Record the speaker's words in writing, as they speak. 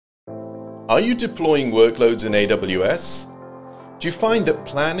Are you deploying workloads in AWS? Do you find that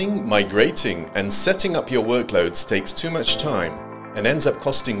planning, migrating, and setting up your workloads takes too much time and ends up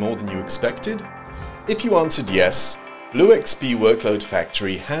costing more than you expected? If you answered yes, BlueXP Workload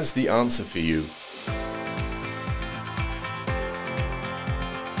Factory has the answer for you.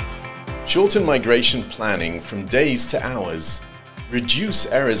 Shorten migration planning from days to hours, reduce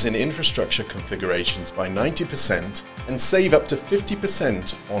errors in infrastructure configurations by 90%, and save up to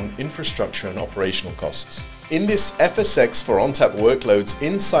 50% on infrastructure and operational costs. In this FSx for ONTAP workloads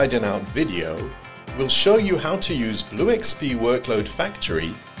inside and out video, we'll show you how to use BlueXP Workload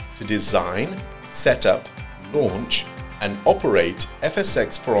Factory to design, set up, launch, and operate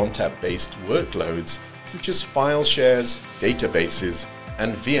FSx for ONTAP based workloads such as file shares, databases,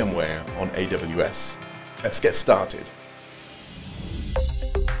 and VMware on AWS. Let's get started.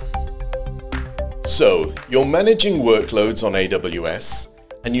 So, you're managing workloads on AWS,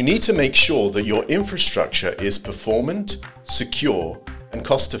 and you need to make sure that your infrastructure is performant, secure, and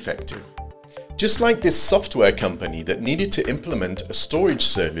cost-effective. Just like this software company that needed to implement a storage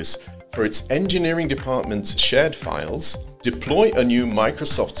service for its engineering department's shared files, deploy a new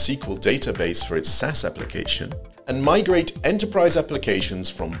Microsoft SQL database for its SaaS application, and migrate enterprise applications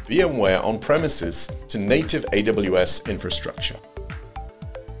from VMware on-premises to native AWS infrastructure.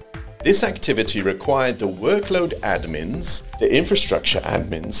 This activity required the workload admins, the infrastructure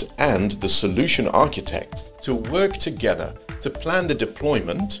admins, and the solution architects to work together to plan the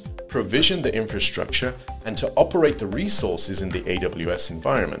deployment, provision the infrastructure, and to operate the resources in the AWS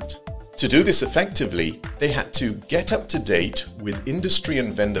environment. To do this effectively, they had to get up to date with industry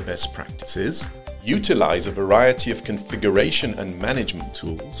and vendor best practices, utilize a variety of configuration and management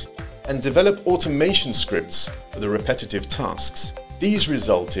tools, and develop automation scripts for the repetitive tasks. These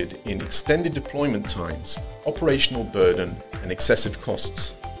resulted in extended deployment times, operational burden, and excessive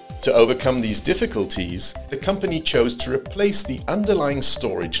costs. To overcome these difficulties, the company chose to replace the underlying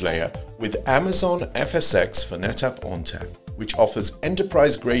storage layer with Amazon FSx for NetApp ONTAP, which offers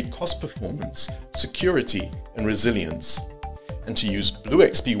enterprise-grade cost performance, security, and resilience, and to use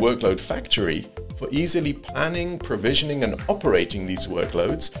BlueXP Workload Factory for easily planning, provisioning, and operating these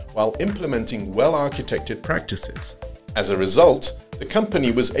workloads while implementing well-architected practices. As a result, the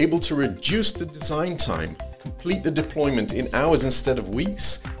company was able to reduce the design time, complete the deployment in hours instead of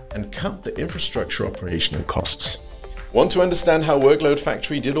weeks, and cut the infrastructure operational costs. Want to understand how Workload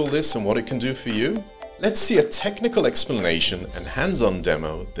Factory did all this and what it can do for you? Let's see a technical explanation and hands-on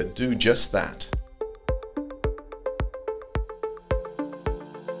demo that do just that.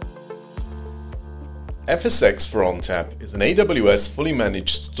 FSx for ONTAP is an AWS fully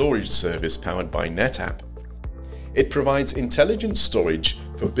managed storage service powered by NetApp. It provides intelligent storage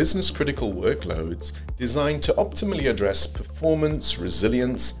for business-critical workloads designed to optimally address performance,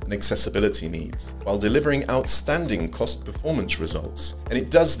 resilience, and accessibility needs, while delivering outstanding cost-performance results. And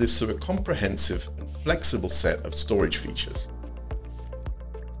it does this through a comprehensive and flexible set of storage features.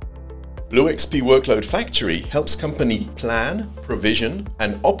 BlueXP Workload Factory helps companies plan, provision,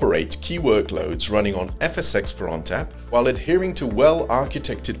 and operate key workloads running on FSx for ONTAP while adhering to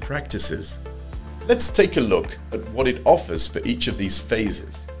well-architected practices. Let's take a look at what it offers for each of these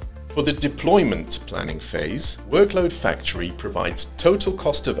phases. For the deployment planning phase, Workload Factory provides total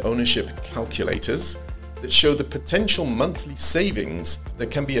cost of ownership calculators that show the potential monthly savings that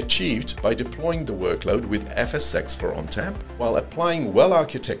can be achieved by deploying the workload with FSx for ONTAP while applying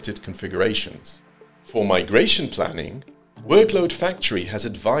well-architected configurations. For migration planning, Workload Factory has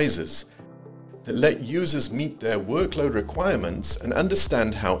advisors that let users meet their workload requirements and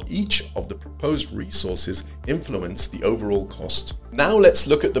understand how each of the proposed resources influence the overall cost. Now let's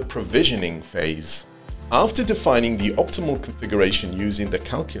look at the provisioning phase. After defining the optimal configuration using the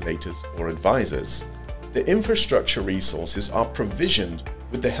calculators or advisors, the infrastructure resources are provisioned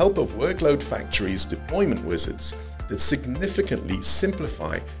with the help of Workload Factory's deployment wizards that significantly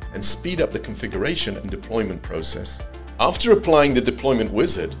simplify and speed up the configuration and deployment process. After applying the deployment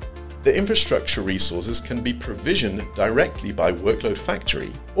wizard, the infrastructure resources can be provisioned directly by Workload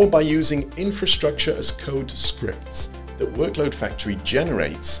Factory or by using infrastructure as code scripts that Workload Factory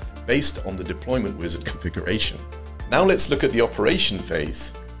generates based on the deployment wizard configuration. Now let's look at the operation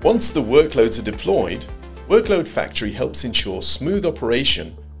phase. Once the workloads are deployed, Workload Factory helps ensure smooth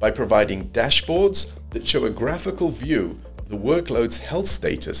operation by providing dashboards that show a graphical view of the workload's health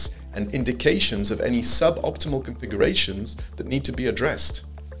status and indications of any suboptimal configurations that need to be addressed.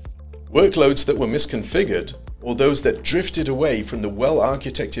 Workloads that were misconfigured or those that drifted away from the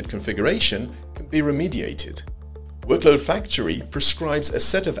well-architected configuration can be remediated. Workload Factory prescribes a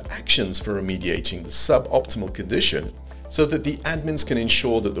set of actions for remediating the suboptimal condition, so that the admins can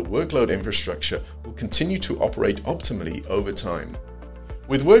ensure that the workload infrastructure will continue to operate optimally over time.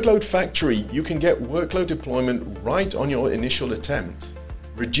 With Workload Factory, you can get workload deployment right on your initial attempt,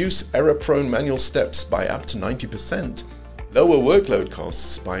 reduce error-prone manual steps by up to 90%, lower workload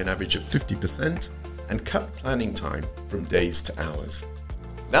costs by an average of 50%, and cut planning time from days to hours.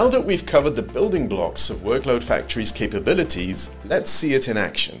 Now that we've covered the building blocks of Workload Factory's capabilities, let's see it in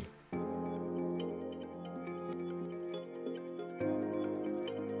action.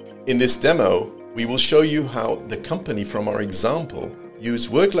 In this demo, we will show you how the company from our example used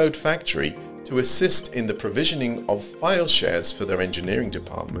Workload Factory to assist in the provisioning of file shares for their engineering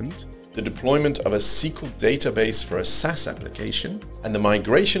department, the deployment of a SQL database for a SaaS application, and the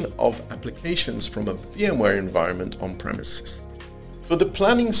migration of applications from a VMware environment on premises. For the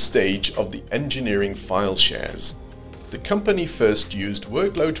planning stage of the engineering file shares, the company first used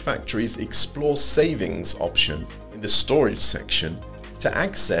Workload Factory's Explore Savings option in the storage section to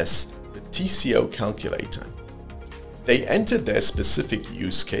access the TCO calculator. They entered their specific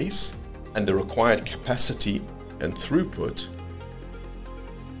use case and the required capacity and throughput.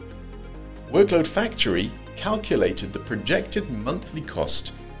 Workload Factory calculated the projected monthly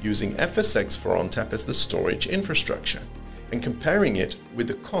cost using FSx for ONTAP as the storage infrastructure and comparing it with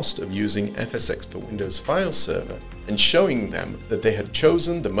the cost of using FSx for Windows File Server and showing them that they had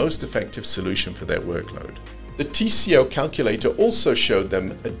chosen the most effective solution for their workload. The TCO calculator also showed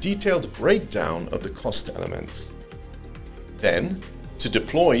them a detailed breakdown of the cost elements. Then, to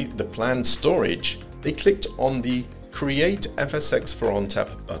deploy the planned storage, they clicked on the Create FSx for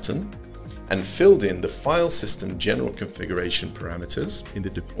ONTAP button and filled in the file system general configuration parameters in the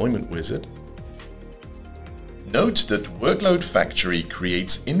deployment wizard. Note that Workload Factory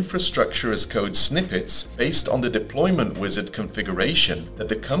creates infrastructure as code snippets based on the deployment wizard configuration that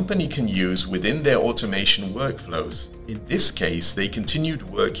the company can use within their automation workflows. In this case, they continued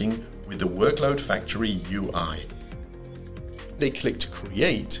working with the Workload Factory UI. They clicked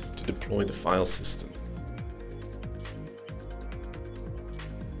Create to deploy the file system.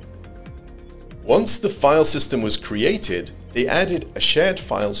 Once the file system was created, they added a shared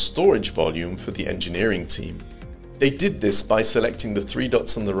file storage volume for the engineering team. They did this by selecting the three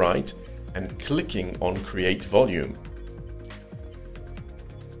dots on the right and clicking on Create Volume.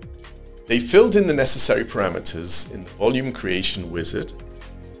 They filled in the necessary parameters in the volume creation wizard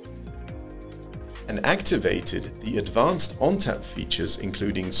and activated the advanced ONTAP features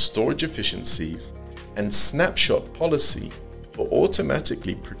including storage efficiencies and snapshot policy for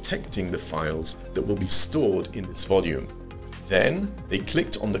automatically protecting the files that will be stored in this volume. Then they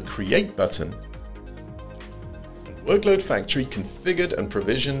clicked on the Create button. Workload Factory configured and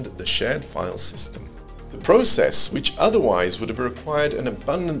provisioned the shared file system. The process, which otherwise would have required an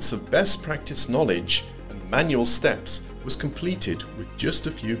abundance of best practice knowledge and manual steps, was completed with just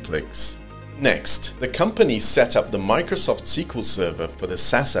a few clicks. Next, the company set up the Microsoft SQL Server for the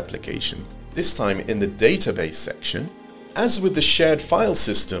SaaS application, this time in the database section. As with the shared file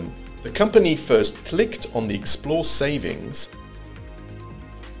system, the company first clicked on the Explore Savings,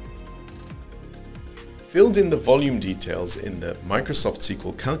 filled in the volume details in the Microsoft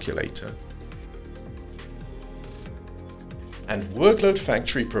SQL calculator, and Workload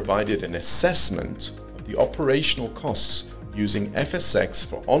Factory provided an assessment of the operational costs using FSx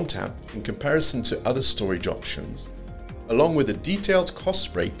for ONTAP in comparison to other storage options, along with a detailed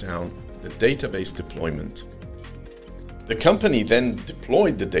cost breakdown for the database deployment. The company then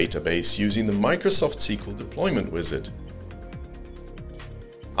deployed the database using the Microsoft SQL deployment wizard.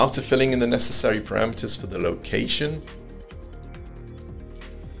 After filling in the necessary parameters for the location,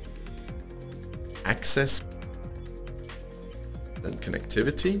 access, and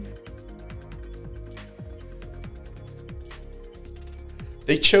connectivity,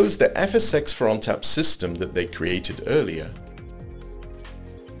 they chose the FSx for ONTAP system that they created earlier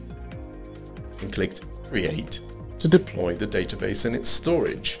and clicked Create to deploy the database and its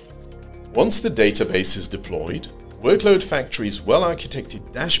storage. Once the database is deployed, Workload Factory's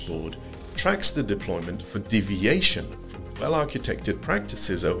well-architected dashboard tracks the deployment for deviation from well-architected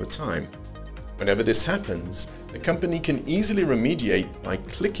practices over time. Whenever this happens, the company can easily remediate by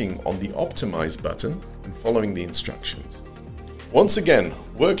clicking on the Optimize button and following the instructions. Once again,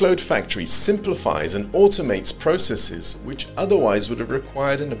 Workload Factory simplifies and automates processes which otherwise would have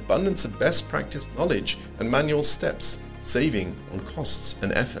required an abundance of best practice knowledge and manual steps, saving on costs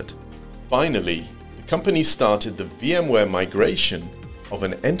and effort. Finally, the company started the VMware migration of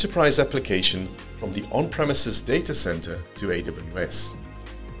an enterprise application from the on-premises data center to AWS.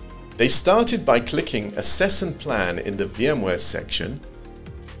 They started by clicking Assess and Plan in the VMware section,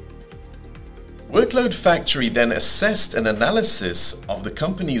 Workload Factory then assessed an analysis of the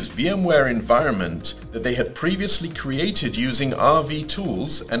company's VMware environment that they had previously created using RV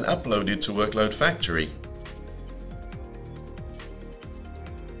tools and uploaded to Workload Factory.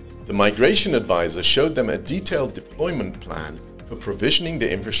 The Migration Advisor showed them a detailed deployment plan for provisioning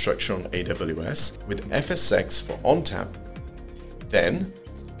the infrastructure on AWS with FSx for ONTAP. Then,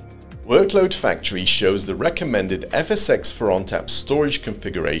 Workload Factory shows the recommended FSx for ONTAP storage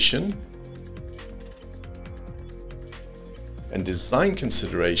configuration and design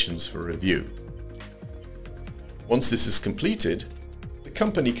considerations for review. Once this is completed, the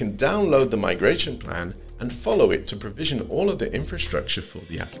company can download the migration plan and follow it to provision all of the infrastructure for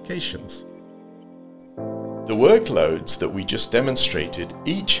the applications. The workloads that we just demonstrated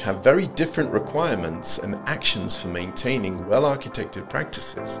each have very different requirements and actions for maintaining well-architected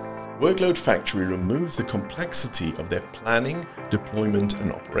practices. Workload Factory removes the complexity of their planning, deployment,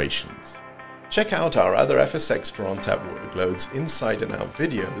 and operations. Check out our other FSx for ONTAP workloads inside and out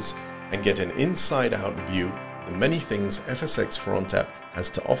videos and get an inside-out view of the many things FSx for ONTAP has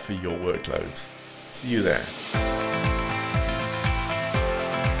to offer your workloads. See you there.